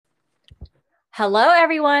Hello,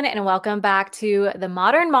 everyone, and welcome back to The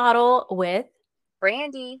Modern Model with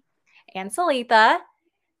Brandy. Ann Salitha.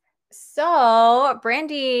 So,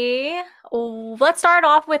 Brandy, let's start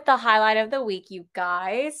off with the highlight of the week, you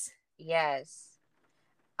guys. Yes.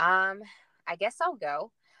 I guess I'll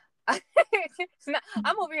go. I'm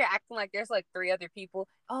over here acting like there's like three other people.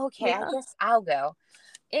 Okay, I Yeah. guess I'll go.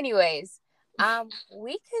 Anyways,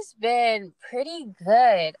 week has been pretty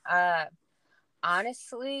good.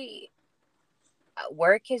 Honestly,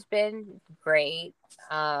 work has been great.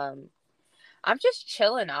 I'm just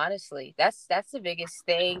chilling, honestly. That's the biggest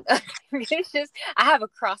thing. It's just I have a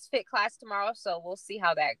CrossFit class tomorrow, so we'll see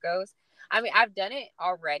how that goes. I mean, I've done it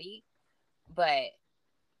already, but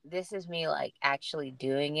this is me like actually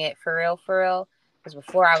doing it for real. Because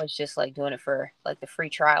before I was just like doing it for like the free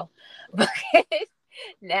trial, but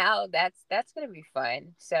now that's gonna be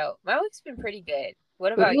fun. So my week's been pretty good.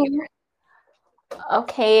 What about you? Ooh.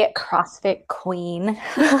 Okay, CrossFit Queen.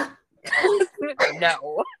 No,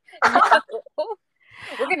 no,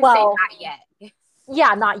 we're gonna say Well, not yet.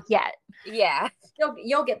 yeah, not yet. Yeah,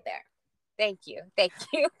 You'll get there. thank you.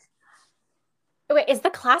 Wait, is the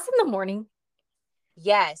class in the morning?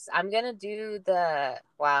 Yes, I'm gonna do the.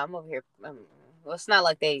 Wow, I'm over here. Well, it's not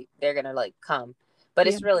like they're gonna like come, but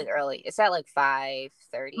Yeah. it's really early. It's at like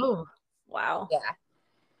 5:30. Oh, wow. Yeah.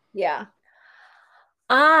 Yeah.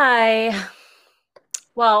 I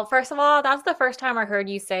Well, first of all, that's the first time I heard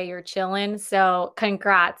you say you're chilling. So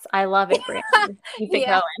congrats. I love it, Brandy. Keep it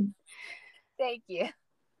Yeah. going. Thank you.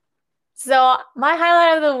 So my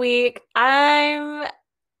highlight of the week,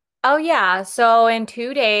 oh yeah. So in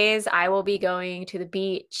 2 days, I will be going to the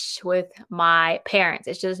beach with my parents.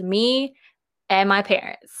 It's just me and my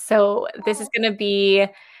parents. So this is Oh. going to be an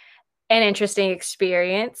interesting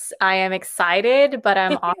experience. I am excited, but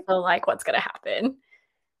I'm also like, what's going to happen?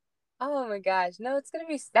 Oh my gosh. No, that's gonna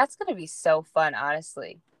be so fun,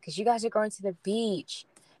 honestly. Because you guys are going to the beach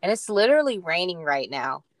and it's literally raining right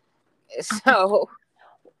now. So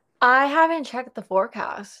I haven't checked the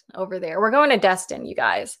forecast over there. We're going to Destin, you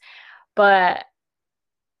guys. But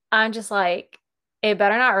I'm just like, it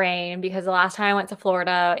better not rain because the last time I went to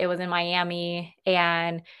Florida, it was in Miami.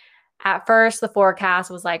 And at first, the forecast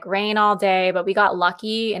was like rain all day, but we got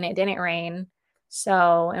lucky and it didn't rain.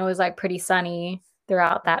 So it was like pretty sunny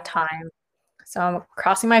throughout that time. So I'm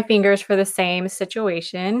crossing my fingers for the same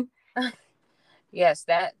situation. yes,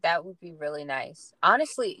 that would be really nice.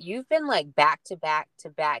 Honestly, you've been like back to back to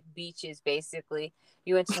back beaches basically.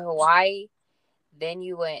 You went to Hawaii, then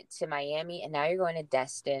you went to Miami, and now you're going to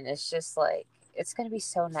Destin. It's just like it's gonna be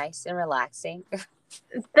so nice and relaxing.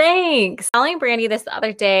 Thanks. Telling Brandy this the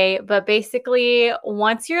other day, but basically,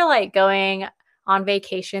 once you're like going on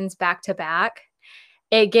vacations back to back,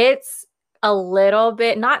 it gets a little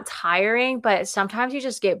bit not tiring, but sometimes you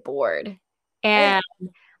just get bored. It And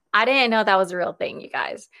I didn't know that was a real thing, you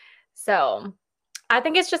guys. So I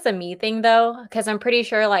think it's just a me thing though, because I'm pretty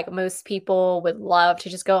sure like most people would love to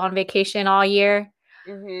just go on vacation all year.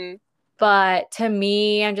 mm-hmm. But to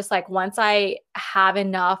me, I'm just like, once I have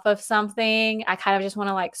enough of something, I kind of just want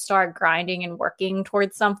to like start grinding and working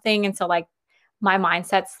towards something. And so like my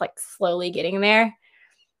mindset's like slowly getting there.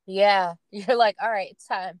 Yeah. You're like, all right, it's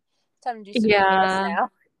time. It's time to do some fitness Yeah. now.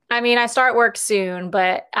 I mean, I start work soon,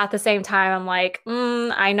 but at the same time, I'm like,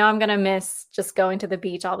 I know I'm gonna miss just going to the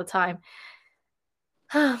beach all the time.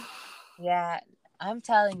 Yeah, I'm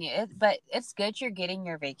telling you, but it's good you're getting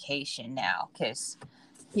your vacation now because,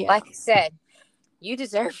 Yeah. like I said, you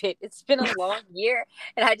deserve it. It's been a long year,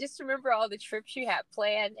 and I just remember all the trips you had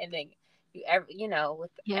planned, and then with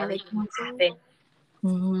Yeah, they everything that's canceled. happened.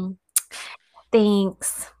 Mhm.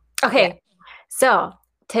 Thanks. Yeah. Okay, so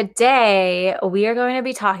today we are going to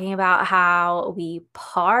be talking about how we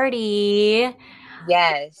party.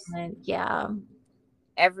 Yes. And yeah.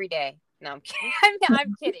 Every day. No, I'm kidding.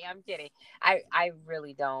 I'm kidding. I'm kidding. I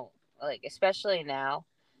really don't like, especially now.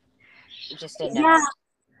 Just a Yeah.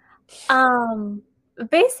 no. Um,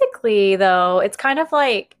 Basically though, it's kind of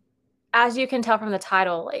like, as you can tell from the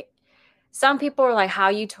title, like some people are like how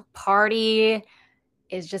you party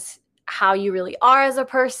is just how you really are as a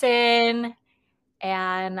person.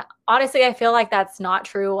 And honestly, I feel like that's not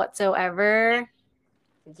true whatsoever.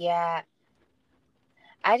 Yeah.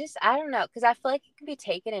 I don't know because I feel like it can be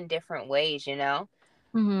taken in different ways.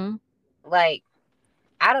 Hmm. Like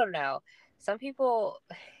I don't know. Some people,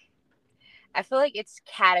 I feel like it's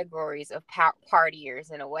categories of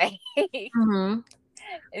partiers in a way. Hmm.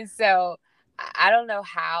 And so I don't know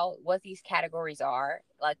what these categories are,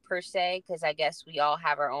 like per se, because I guess we all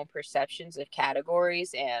have our own perceptions of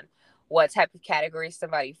categories and what type of category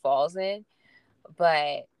somebody falls in.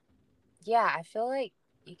 But yeah, I feel like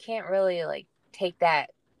you can't really like take that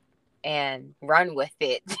and run with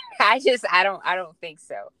it. I don't think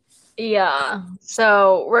so. Yeah.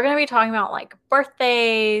 So we're going to be talking about like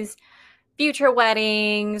birthdays, future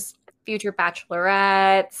weddings, future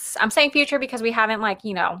bachelorettes. I'm saying future because we haven't like,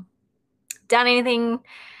 done anything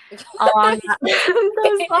along those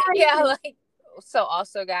Yeah, lines. like, so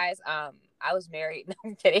also guys, I was married. No,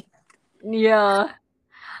 I'm kidding. Yeah.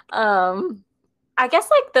 Um, I guess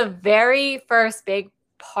like the very first big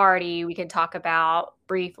party we can talk about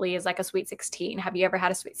briefly is like a sweet 16. Have you ever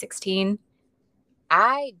had a sweet 16?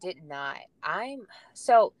 I did not.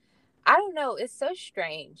 So I don't know, it's so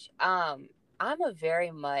strange. I'm a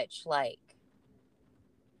very much like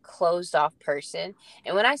closed off person.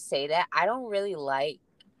 And when I say that, I don't really like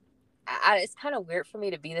it's kind of weird for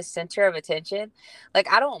me to be the center of attention.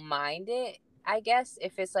 Like I don't mind it, I guess,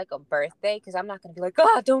 if it's like a birthday, because I'm not gonna be like,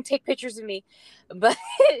 oh, don't take pictures of me. But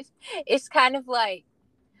it's kind of like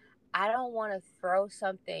I don't want to throw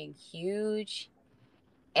something huge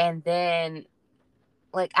and then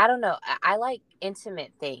like I don't know. I like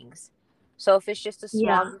intimate things. So if it's just a small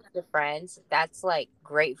Yeah. group of friends, that's like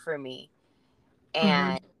great for me. Hmm.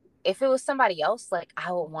 And if it was somebody else, like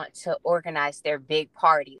I would want to organize their big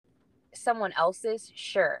party. Someone else's,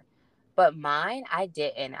 sure. But mine, I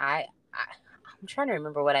didn't. I'm trying to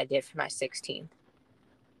remember what I did for my 16th.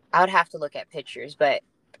 I would have to look at pictures, but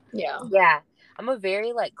Yeah. yeah, I'm a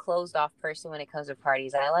very like closed off person when it comes to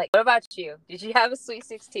parties. I like. What about you? Did you have a sweet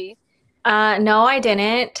 16? No, I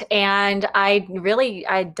didn't. And I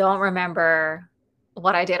don't remember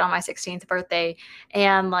what I did on my 16th birthday.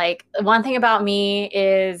 And like one thing about me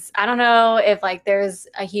is I don't know if like there's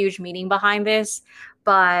a huge meaning behind this,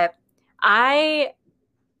 but I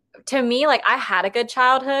to me, like I had a good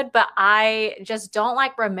childhood, but I just don't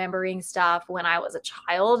like remembering stuff when I was a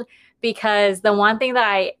child because the one thing that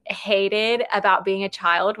I hated about being a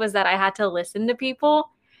child was that I had to listen to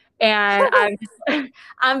people. And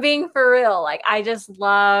I'm being for real. Like I just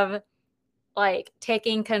love like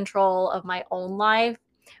taking control of my own life.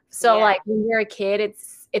 So Yeah, like when you're a kid,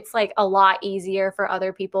 it's like a lot easier for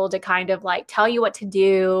other people to kind of like tell you what to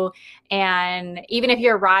do. And even if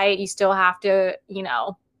you're right, you still have to,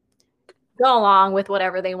 go along with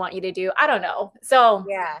whatever they want you to do. I don't know. So,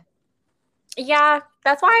 yeah. yeah,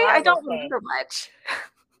 that's So why I I was don't okay. remember much.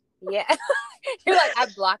 Yeah. You're like, I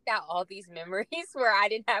blocked out all these memories where I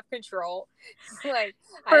didn't have control. Like,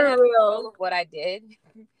 I didn't For have control real. of what I did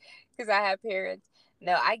because I have parents.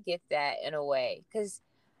 No, I get that in a way because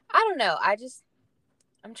I don't know.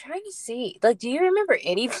 I'm trying to see. Like, do you remember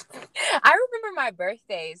any? I remember my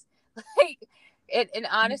birthdays. Like, and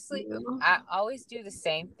honestly, I always do the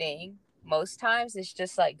same thing. Most times it's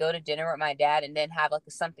just like go to dinner with my dad and then have like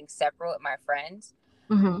something separate with my friends.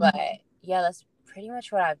 Hmm. But yeah, that's pretty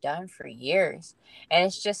much what I've done for years. And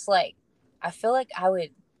it's just like, I feel like I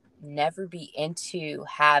would never be into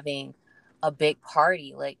having a big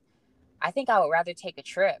party. Like, I think I would rather take a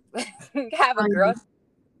trip, have a girl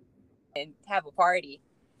and have a party.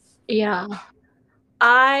 Yeah.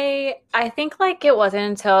 I think like it wasn't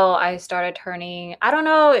until I started turning, I don't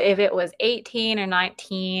know if it was 18 or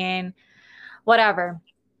 19, whatever.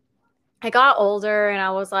 I got older and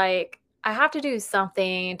I was like, I have to do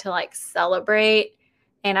something to like celebrate.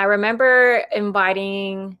 And I remember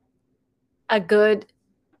inviting a good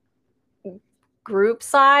group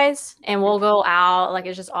size and we'll go out, like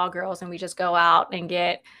it's just all girls and we just go out and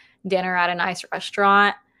get dinner at a nice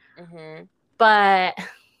restaurant. Mm-hmm. But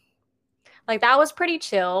like that was pretty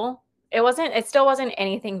chill. It still wasn't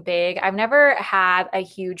anything big. I've never had a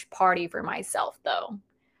huge party for myself though.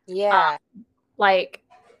 Yeah. Like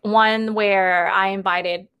one where I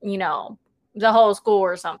invited, the whole school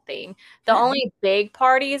or something. The only big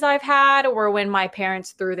parties I've had were when my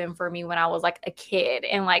parents threw them for me when I was like a kid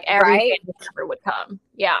and like every Right? family member would come.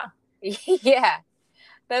 Yeah. Yeah.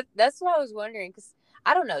 That's what I was wondering because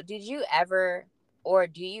I don't know. Did you ever or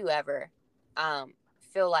do you ever um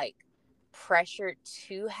feel like pressured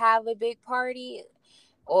to have a big party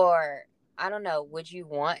or I don't know, would you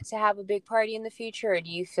want to have a big party in the future or do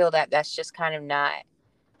you feel that that's just kind of not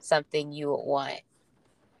something you would want?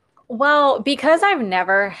 Well, because I've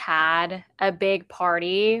never had a big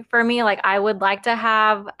party for me, like I would like to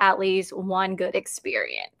have at least one good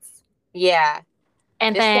experience. Yeah,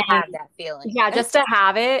 And just to then, have that feeling. yeah, just to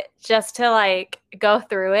have it, just to like go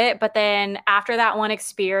through it. But then after that one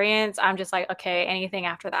experience, I'm just like, okay, anything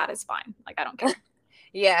after that is fine. Like, I don't care.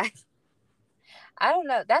 Yeah. I don't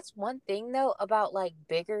know. That's one thing though about like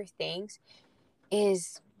bigger things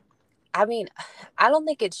is I mean, I don't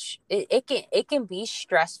think it can be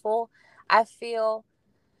stressful. I feel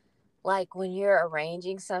like when you're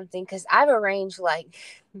arranging something, because I've arranged like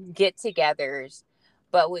get-togethers,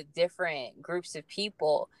 but with different groups of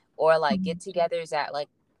people, or like Mhm. get-togethers at like,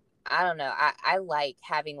 I don't know. I like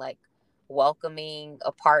having like welcoming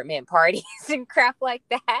apartment parties and crap like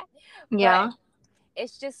that. But Yeah.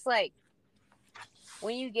 it's just like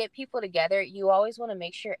when you get people together, you always want to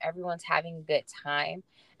make sure everyone's having a good time.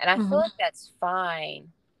 And I feel Hmm. like that's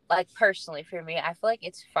fine. Like personally for me, I feel like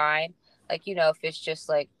it's fine. Like, if it's just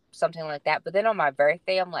like something like that. But then on my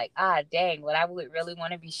birthday, I'm like, dang, what I would really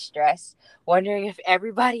want to be stressed, wondering if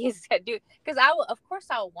everybody is gonna do, because of course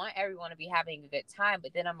I would want everyone to be having a good time.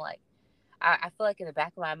 But then I'm like, I feel like in the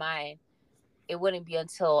back of my mind, it wouldn't be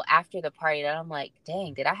until after the party that I'm like,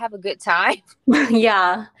 dang, did I have a good time?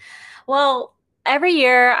 Yeah. Well, every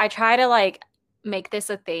year I try to like make this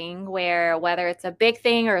a thing where whether it's a big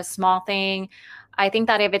thing or a small thing, I think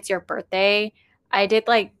that if it's your birthday, I did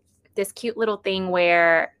like this cute little thing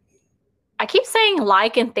where I keep saying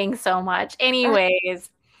like and think so much. Anyways, It's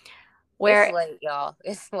where late, y'all.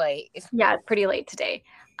 It's late. yeah, it's pretty late today.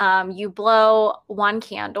 You blow one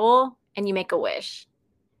candle and you make a wish.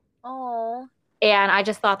 Oh. And I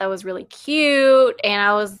just thought that was really cute. And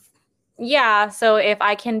I was, yeah, so if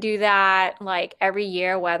I can do that like every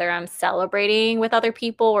year, whether I'm celebrating with other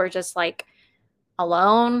people or just like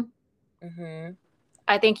alone, Mm-hmm.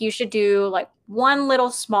 I think you should do like one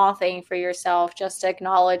little small thing for yourself just to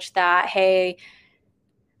acknowledge that, hey,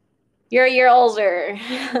 you're a year older.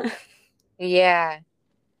 Yeah.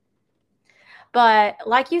 But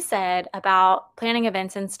like you said about planning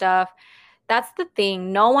events and stuff, that's the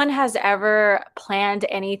thing. No one has ever planned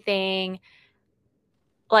anything.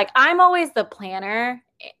 Like, I'm always the planner,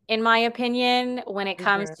 in my opinion, when it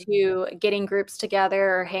comes Mm-hmm. to getting groups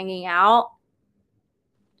together or hanging out.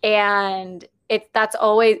 And it's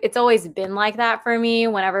always been like that for me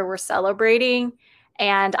whenever we're celebrating.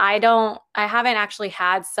 And I haven't actually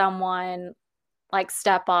had someone like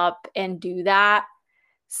step up and do that.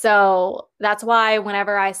 So that's why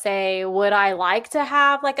whenever I say, would I like to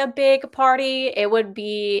have like a big party? It would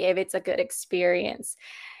be if it's a good experience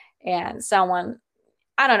and someone,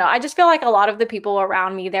 I don't know. I just feel like a lot of the people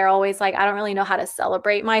around me, they're always like, I don't really know how to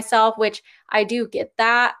celebrate myself, which I do get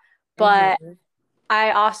that. But Mm-hmm.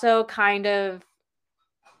 I also kind of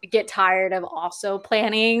get tired of also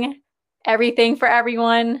planning everything for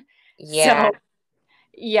everyone. Yeah. So,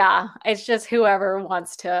 yeah, it's just whoever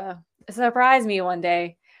wants to surprise me one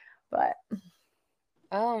day. But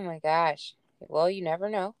Oh my gosh. Well, you never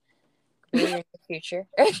know. Could be in your future.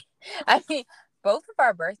 I mean, both of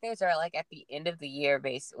our birthdays are like at the end of the year,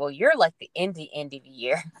 base. Well, you're like the end of the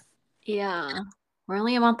year. yeah, we're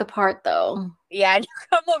only a month apart though. Yeah, I know.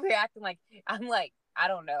 I'm over here acting like I'm like, I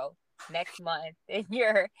don't know, next month, and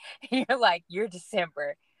you're like you're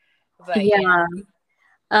December. But yeah, Yeah.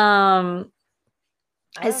 Um,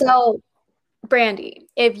 I don't know. so Brandy,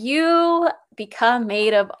 if you become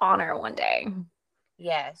maid of honor one day,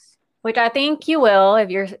 Yes. which I think you will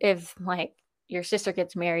if like your sister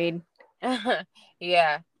gets married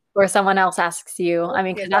Yeah. or someone else asks you. We'll I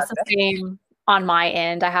mean, see because that's about the that. same on my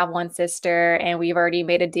end. I have one sister and we've already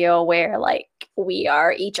made a deal where like we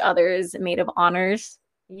are each other's maid of honors.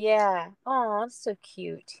 Yeah. Oh, that's so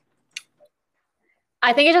cute.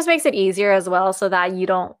 I think it just makes it easier as well so that you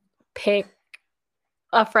don't pick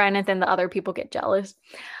a friend and then the other people get jealous.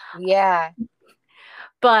 Yeah.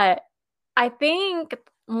 But I think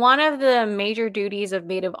one of the major duties of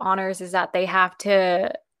maid of honors is that they have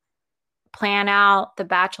to plan out the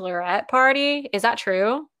bachelorette party. Is that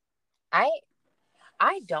true? I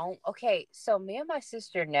I don't. Okay, so me and my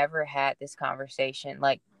sister never had this conversation.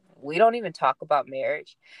 Like, we don't even talk about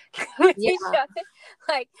marriage with Yeah. each other.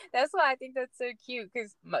 Like, that's why I think that's so cute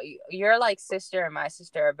because your like sister and my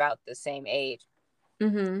sister are about the same age.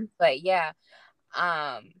 Hmm. But yeah,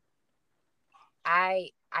 um, I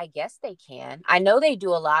guess they can. I know they do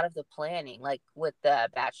a lot of the planning, like with the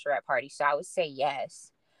bachelorette party. So I would say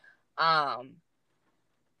yes. Um,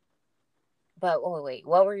 but oh wait,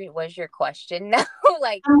 what was your question now?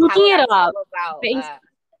 Like, I'm how looking would I it up. feel about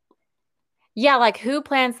Yeah, like who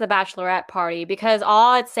plans the bachelorette party? Because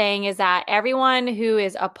all it's saying is that everyone who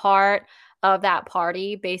is a part of that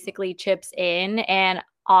party basically chips in and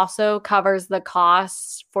also covers the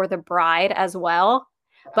costs for the bride as well.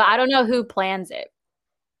 But I don't know who plans it.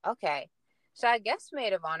 Okay. So I guess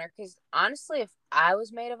maid of honor, because honestly, if I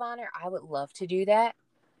was maid of honor, I would love to do that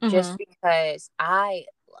Hmm. just because I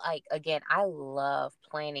like, again, I love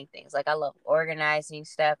planning things. Like, I love organizing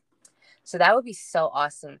stuff. So that would be so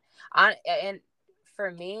awesome. And for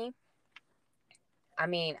me, I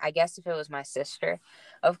mean, I guess if it was my sister,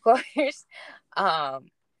 of course. Um,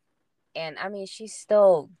 and I mean, she's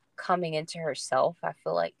still coming into herself. I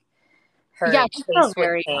feel like Yeah, her she's still taste would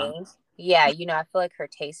very young. change. Yeah, you know, I feel like her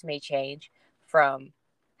taste may change from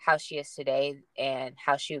how she is today and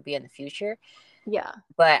how she would be in the future. Yeah.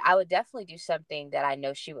 But I would definitely do something that I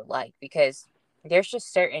know she would like, because there's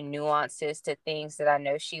just certain nuances to things that I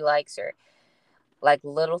know she likes, or like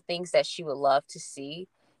little things that she would love to see.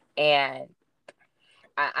 And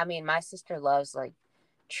I mean, my sister loves like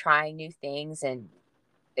trying new things and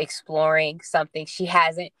exploring something she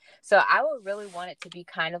hasn't. So I would really want it to be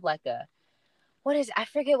kind of like a, I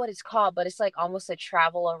forget what it's called, but it's like almost a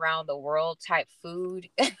travel around the world type food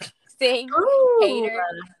thing, Ooh. catered.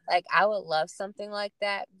 Like I would love something like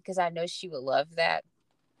that, because I know she would love that.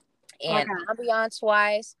 Like And ambiance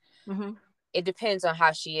wise, hmm it depends on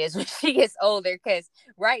how she is when she gets older. Because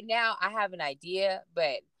right now I have an idea,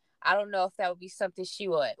 but I don't know if that would be something she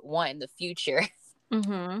would want in the future.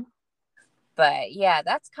 hmm But yeah,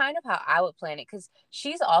 that's kind of how I would plan it. Because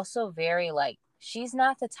she's also very like, she's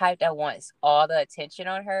not the type that wants all the attention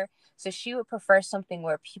on her. So she would prefer something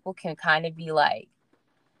where people can kind of be like,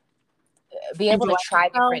 be able enjoy to try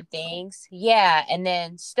yourself. different things. Yeah. And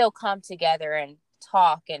then still come together and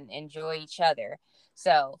talk and enjoy each other.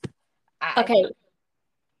 So I Okay, think,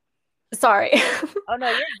 sorry. oh no,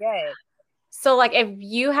 you're good. So like if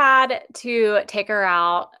you had to take her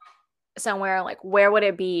out somewhere, like where would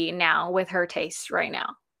it be now with her taste right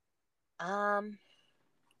now? Um,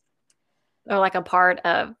 Or like a part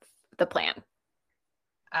of the plan?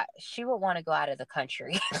 she would want to go out of the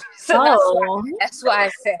country. So Oh. that's why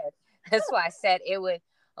I said, it would,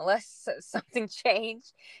 unless something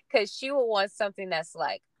changed, because she would want something that's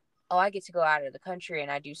like, oh, I get to go out of the country and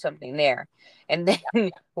I do something there, and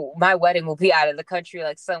then my wedding will be out of the country,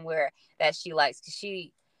 like somewhere that she likes, because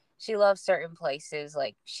she loves certain places,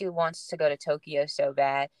 like she wants to go to Tokyo so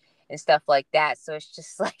bad and stuff like that. So it's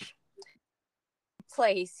just like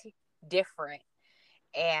place different.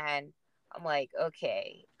 And I'm like,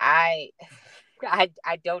 okay, I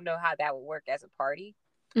don't know how that would work as a party.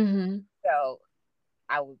 hmm So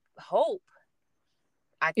I would hope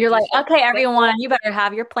I could You're do like, something okay, everyone, simple. you better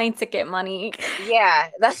have your plane ticket money. Yeah,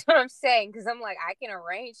 that's what I'm saying. Because I'm like, I can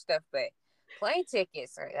arrange stuff, but plane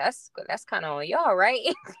tickets, that's kind of on y'all, right?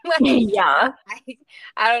 Like, Yeah. I,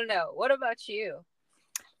 I don't know. What about you?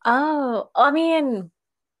 Oh, I mean,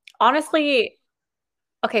 honestly,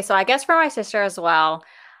 okay, so I guess for my sister as well,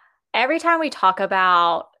 every time we talk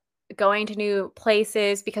about going to new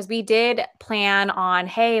places, because we did plan on,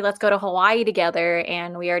 hey, let's go to Hawaii together,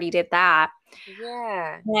 and we already did that.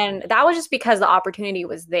 Yeah, And that was just because the opportunity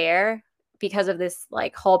was there because of this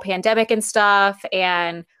like whole pandemic and stuff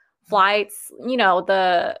and flights,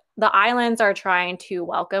 the islands are trying to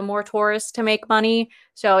welcome more tourists to make money,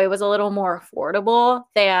 so it was a little more affordable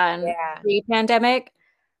than yeah. pre-pandemic.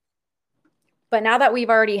 But now that we've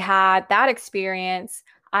already had that experience,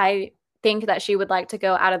 I think that she would like to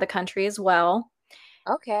go out of the country as well.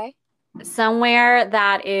 Okay. Somewhere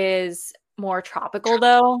that is more tropical,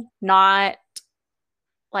 though, not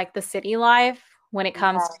like the city life when it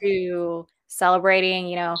comes Yeah. to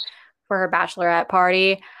celebrating, for her bachelorette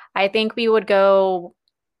party. I think we would go,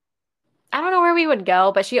 I don't know where we would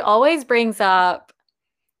go, but she always brings up,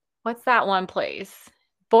 what's that one place?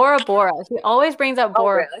 Bora Bora. She always brings up Oh,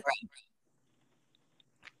 Bora really? Bora.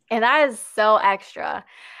 And that is so extra.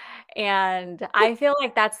 And I feel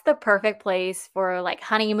like that's the perfect place for like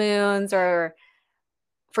honeymoons or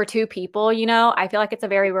for two people, I feel like it's a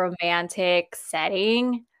very romantic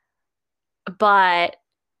setting, but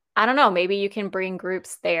I don't know, maybe you can bring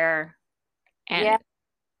groups there Yeah, and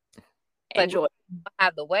but we enjoy.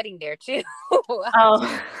 have the wedding there too.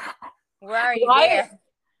 Oh, We're already right. there.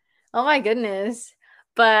 Oh my goodness.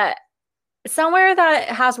 But somewhere that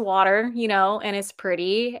has water, and it's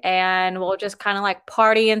pretty, and we'll just kind of like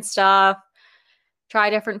party and stuff, try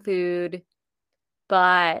different food.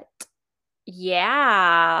 But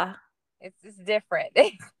yeah, It's different.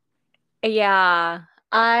 yeah,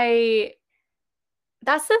 I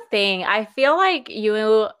that's the thing. I feel like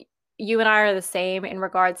you and I are the same in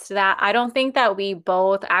regards to that. I don't think that we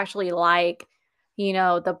both actually like,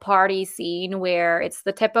 the party scene where it's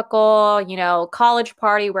the typical, college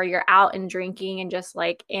party where you're out and drinking and just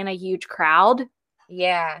like in a huge crowd.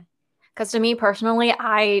 Yeah. Because to me personally,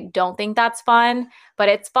 I don't think that's fun, but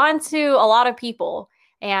it's fun to a lot of people.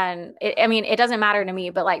 And I mean, it doesn't matter to me,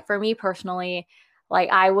 but like for me personally, like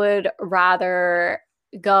I would rather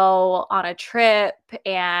go on a trip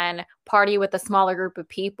and party with a smaller group of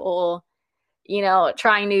people,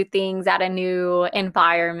 trying new things at a new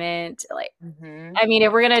environment. Like, Hmm. I mean,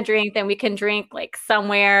 if we're gonna drink, then we can drink like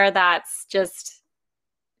somewhere that's just,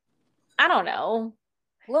 I don't know.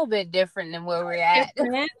 A little bit different than where we're at.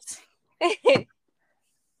 Different.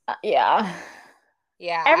 Yeah.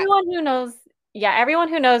 Yeah. Everyone who knows, yeah, everyone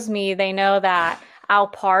who knows me, they know that I'll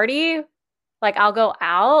party, like I'll go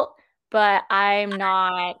out, but I'm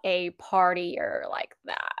not a partier like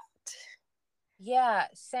that. Yeah,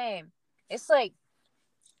 same. It's like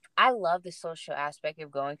I love the social aspect of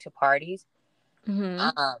going to parties. Hmm.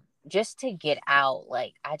 Um, just to get out,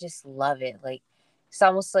 like I just love it. Like it's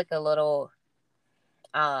almost like a little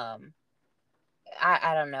um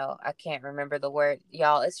I don't know. I can't remember the word,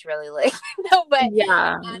 y'all. It's really late. No, but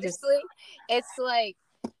Yeah, just honestly, it's like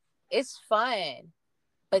it's fun.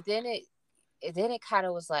 But then it kind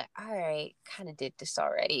of was like, all right, kind of did this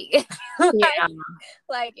already. yeah.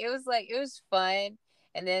 Like it was fun.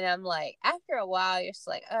 And then I'm like, after a while, you're just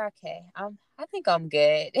like, oh, okay, I think I'm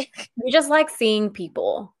good. We just like seeing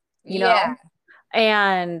people, you Yeah. know?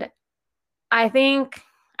 And I think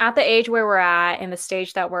at the age where we're at, in the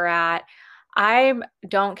stage that we're at, I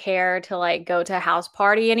don't care to like go to a house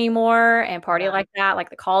party anymore and party No. like that, like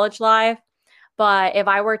the college life. But if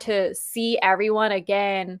I were to see everyone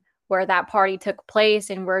again where that party took place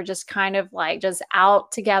and we're just kind of like just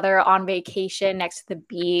out together on vacation next to the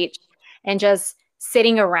beach and just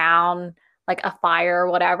sitting around like a fire or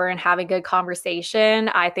whatever and having good conversation,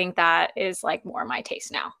 I think that is like more my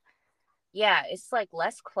taste now. Yeah, it's like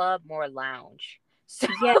less club, more lounge. So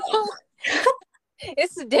Yeah.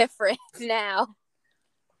 it's different now.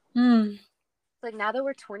 Hmm. Like now that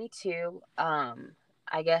we're 22,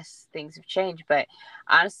 I guess things have changed. But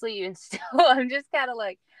honestly, even still, I'm just kind of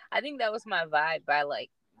like, I think that was my vibe by like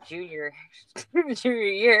junior junior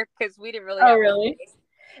year because we didn't really Oh, have a really? choice.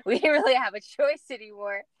 We didn't really have a choice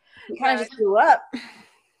anymore. You So kind of just grew up.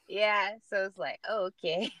 yeah, so it's like, oh,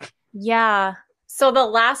 okay. Yeah. So the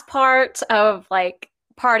last part of like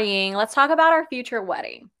partying, let's talk about our future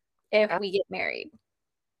wedding if we get married.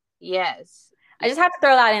 Yes. I just have to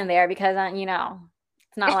throw that in there because,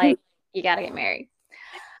 it's not like you got to get married.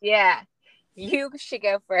 Yeah, you should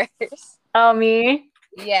go first. Oh, me?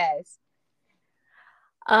 Yes.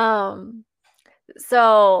 Um,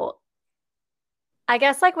 so I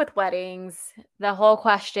guess like with weddings, the whole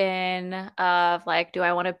question of like, do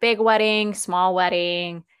I want a big wedding, small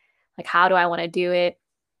wedding? Like, how do I want to do it?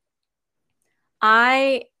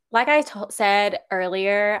 Like I said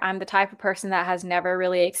earlier, I'm the type of person that has never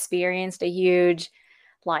really experienced a huge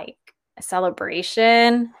like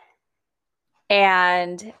celebration.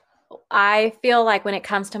 And I feel like when it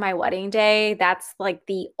comes to my wedding day, that's like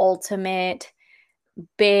the ultimate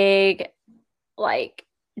big like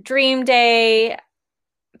dream day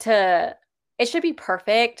to it should be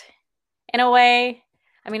perfect in a way.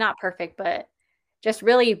 I mean, not perfect, but just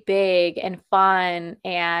really big and fun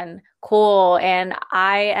and cool. And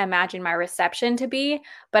I imagine my reception to be,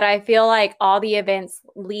 but I feel like all the events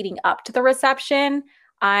leading up to the reception,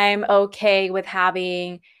 I'm okay with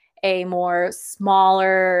having a more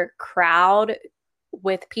smaller crowd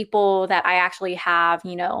with people that I actually have,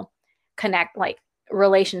 connect like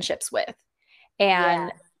relationships with. Yeah.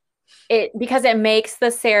 And it because it makes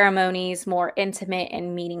the ceremonies more intimate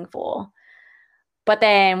and meaningful. But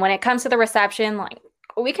then when it comes to the reception, like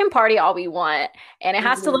we can party all we want and it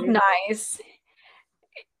has to look Mhm. nice.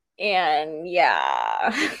 And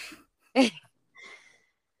yeah.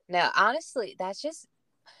 No, honestly,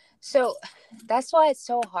 so that's why it's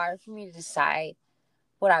so hard for me to decide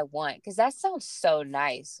what I want because that sounds so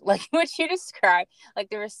nice. Like what you described, like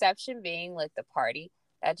the reception being like the party,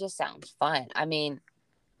 that just sounds fun. I mean,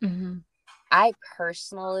 Hmm. I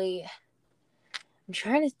personally, I'm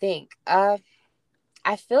trying to think.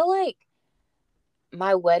 I feel like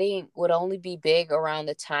my wedding would only be big around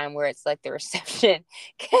the time where it's like the reception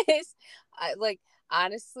because I like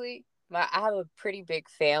honestly, I have a pretty big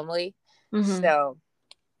family, Hmm. so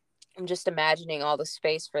I'm just imagining all the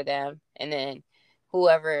space for them and then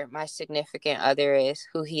whoever my significant other is,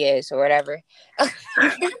 who he is or whatever,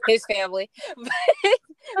 his family.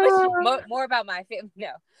 Which more about my family,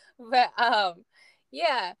 no. But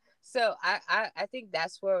yeah. So I think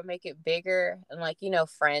that's where it would make it bigger and like,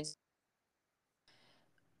 friends.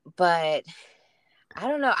 But I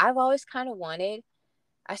don't know. I've always kind of wanted,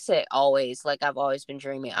 I said always, like I've always been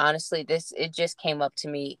dreaming. Honestly, it just came up to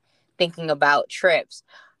me thinking about trips.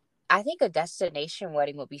 I think a destination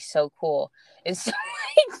wedding would be so cool. And so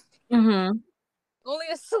like, Hmm. only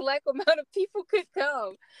a select amount of people could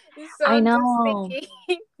come. And so I I'm just know.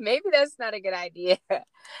 thinking maybe that's not a good idea.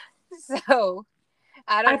 So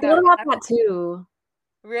I I don't know. thought about that too.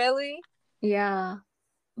 Really? Yeah.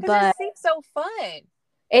 Because it But seems so fun.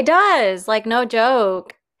 it does, like no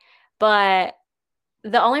joke. But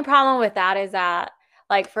the only problem with that is that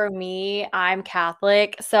like for me, I'm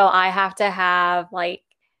Catholic, so I have to have like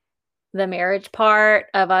the marriage part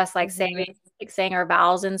of us Mhm. like saying our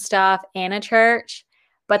vows and stuff in a church.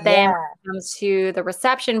 But then when Yeah. it comes to the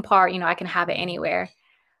reception part, I can have it anywhere.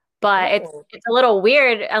 But Ooh. it's a little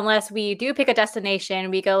weird unless we do pick a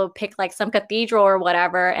destination, we go pick like some cathedral or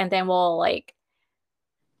whatever, and then we'll like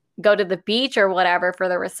go to the beach or whatever for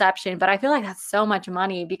the reception. But I feel like that's so much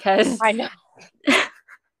money because I know.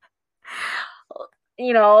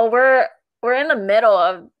 we're in the middle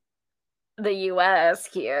of the US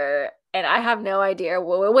here, and I have no idea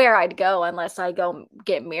where I'd go unless I go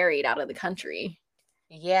get married out of the country.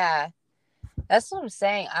 Yeah. That's what I'm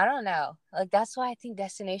saying. I don't know. Like that's why I think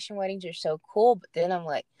destination weddings are so cool. But then I'm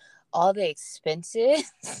like, all the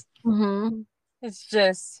expenses. Hmm. It's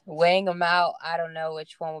just weighing them out. I don't know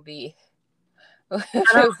which one will be I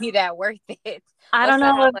don't would be that worth it. I don't Unless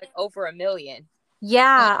I know have if like over a million.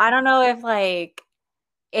 yeah, I don't know if like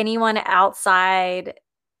anyone outside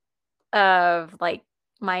of like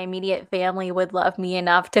my immediate family would love me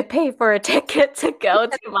enough to pay for a ticket to go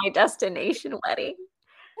to my destination wedding.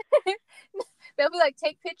 They'll be like,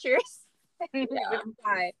 take pictures. Yeah. It's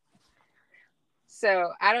fine.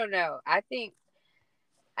 So I don't know. I think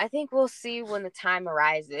we'll see when the time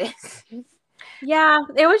arises. Yeah,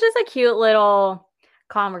 it was just a cute little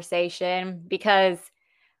conversation because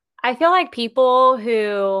I feel like people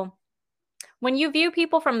who, when you view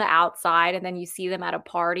people from the outside and then you see them at a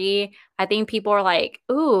party, I think people are like,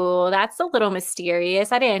 ooh, that's a little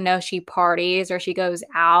mysterious. I didn't know she parties or she goes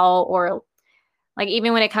out or like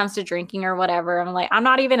even when it comes to drinking or whatever, I'm like, I'm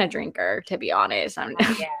not even a drinker, to be honest.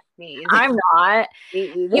 Yeah, me either. I'm not. Me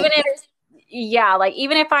Even either. if, yeah, like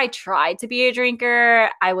even if I tried to be a drinker,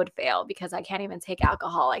 I would fail because I can't even take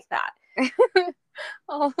alcohol like that.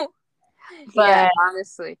 Oh, yeah, But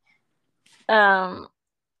honestly. um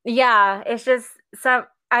yeah, it's just some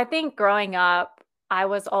I think growing up, I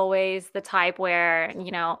was always the type where,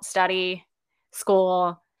 study,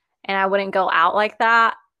 school, and I wouldn't go out like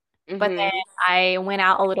that. But then Hmm. I went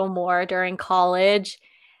out a little more during college,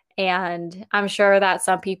 and I'm sure that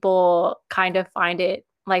some people kind of find it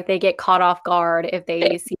like they get caught off guard if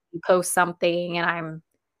they see me post something and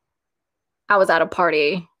I was at a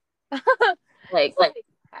party like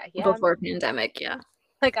Yeah, before pandemic, yeah.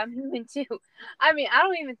 like I'm human too. I mean, I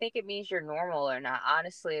don't even think it means you're normal or not.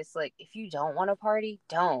 Honestly, it's like if you don't want to party,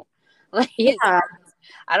 don't. Like Yeah.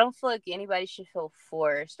 I don't feel like anybody should feel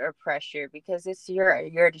forced or pressured because it's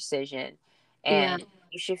your decision Yeah. and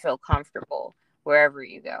you should feel comfortable wherever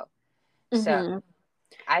you go. So, Hmm.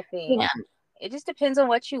 I think Yeah. it just depends on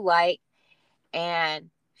what you like and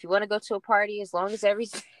if you want to go to a party as long as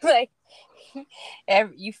everything like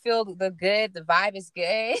you feel the vibe is good.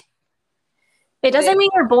 It Then doesn't mean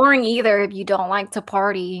you're boring either if you don't like to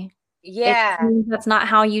party. It yeah. means that's not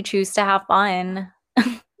how you choose to have fun.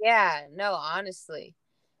 Yeah, no, honestly,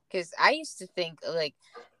 because I used to think like,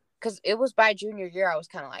 because it was by junior year, I was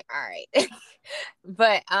kind of like, all right,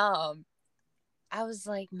 but I was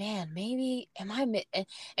like, man, maybe am I?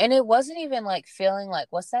 And it wasn't even like feeling like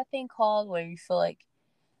what's that thing called where you feel like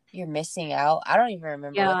you're missing out. I don't even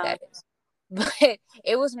remember what Yeah. that is, but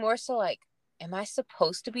it was more so like, am I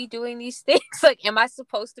supposed to be doing these things? Like, am I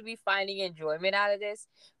supposed to be finding enjoyment out of this?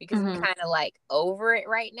 Because I'm Hmm. kind of like over it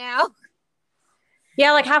right now.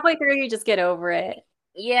 Yeah, like halfway through, you just get over it.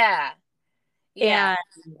 Yeah, yeah.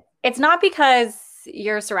 And it's not because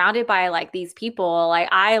you're surrounded by like these people. Like,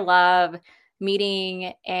 I love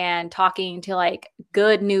meeting and talking to like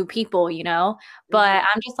good new people. Hmm. But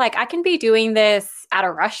I'm just like, I can be doing this at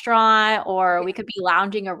a restaurant or we could be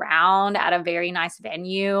lounging around at a very nice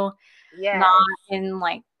venue, not Yeah. in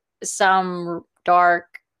like some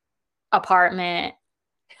dark apartment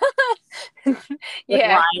with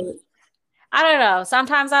Yeah. light. I don't know.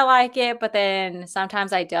 Sometimes I like it, but then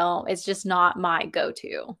sometimes I don't. It's just not my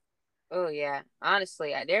go-to. Oh yeah.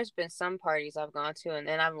 Honestly, there's been some parties I've gone to, and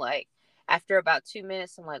then I'm like, after about 2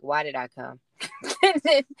 minutes, I'm like, why did I come? and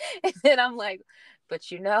then I'm like, but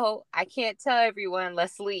I can't tell everyone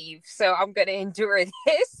let's leave, so I'm gonna endure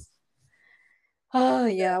this. Oh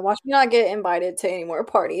yeah, watch me not get invited to any more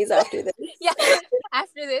parties after this. Yeah.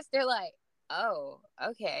 After this, they're like, oh,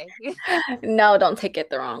 okay. No, don't take it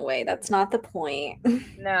the wrong way. That's not the point.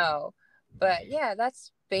 No. But yeah,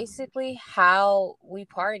 that's basically how we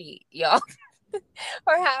party, y'all.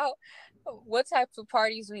 Or what types of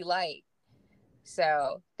parties we like.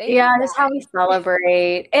 So they Yeah, do that's how we that.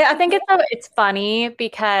 celebrate. I think it's funny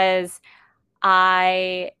because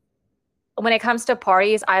I when it comes to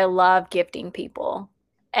parties, I love gifting people.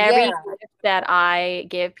 Every Yeah. gift that I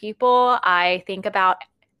give people, I think about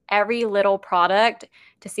every little product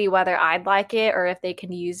to see whether I'd like it or if they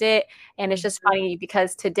can use it. And it's just funny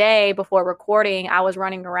because today, before recording, I was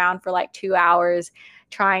running around for like 2 hours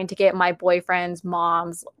trying to get my boyfriend's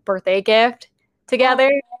mom's birthday gift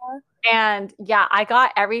together. Oh, And yeah, I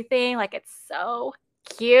got everything. Like, it's so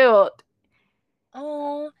cute.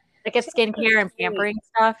 oh, Like, it's she's so skincare and sweet. pampering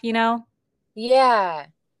stuff, you know? Yeah.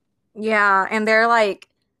 Yeah. And they're like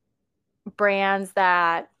brands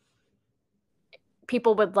that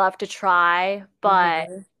people would love to try, but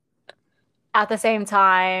Hmm. at the same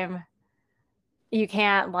time, you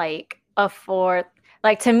can't like afford,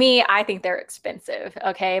 like, to me, I think they're expensive,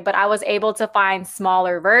 okay? But I was able to find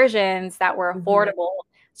smaller versions that were Hmm. affordable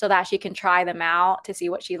so that she can try them out to see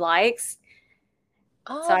what she likes.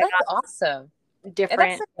 So Oh, I that's got awesome. And that's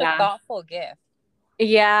different, such a yeah. thoughtful gift.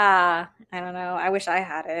 Yeah, I don't know. I wish I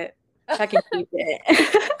had it. So I can keep it.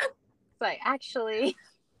 It's like, actually,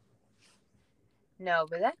 no,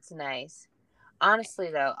 but that's nice.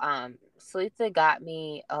 Honestly though, Salitha got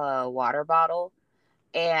me a water bottle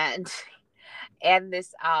and and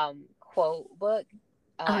this quote book.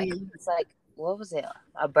 Oh I yeah. think it's like, what was it?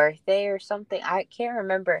 A birthday or something? I can't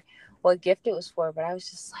remember what gift it was for, but I was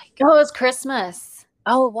just like, Oh, it was Christmas.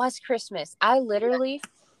 oh, it was Christmas. I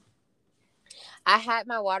had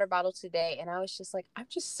my water bottle today and I was just like, I'm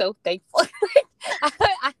just so thankful.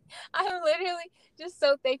 I'm literally just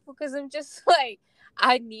so thankful because I'm just like,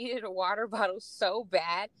 I needed a water bottle so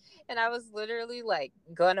bad. And I was literally like,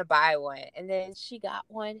 gonna buy one. And then she got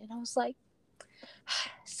one and I was like,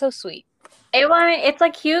 so sweet. It's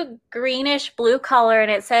like cute greenish blue color and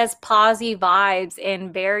it says Posy Vibes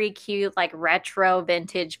in very cute, like retro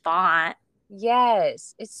vintage font.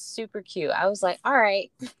 Yes, it's super cute. I was like, all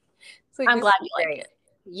right. It's like, I'm this glad is you like great. it.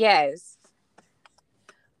 Yes.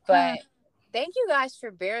 But thank you guys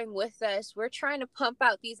for bearing with us. We're trying to pump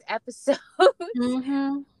out these episodes,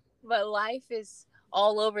 Mm-hmm. but life is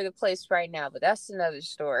all over the place right now. But that's another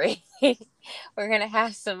story. We're going to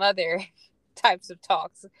have some other types of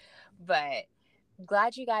talks. But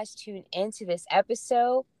glad you guys tuned into this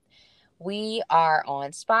episode. We are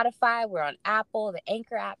on Spotify, we're on Apple, the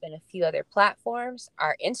Anchor app, and a few other platforms.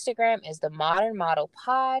 Our Instagram is the Modern Model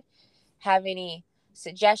Pod. Have any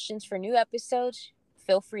suggestions for new episodes?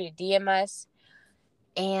 Feel free to DM us.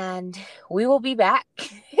 And we will be back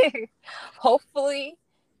hopefully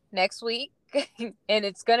next week. And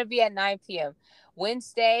it's going to be at 9 p.m.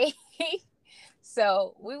 Wednesday.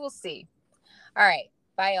 So we will see. All right.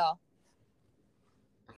 Bye, y'all.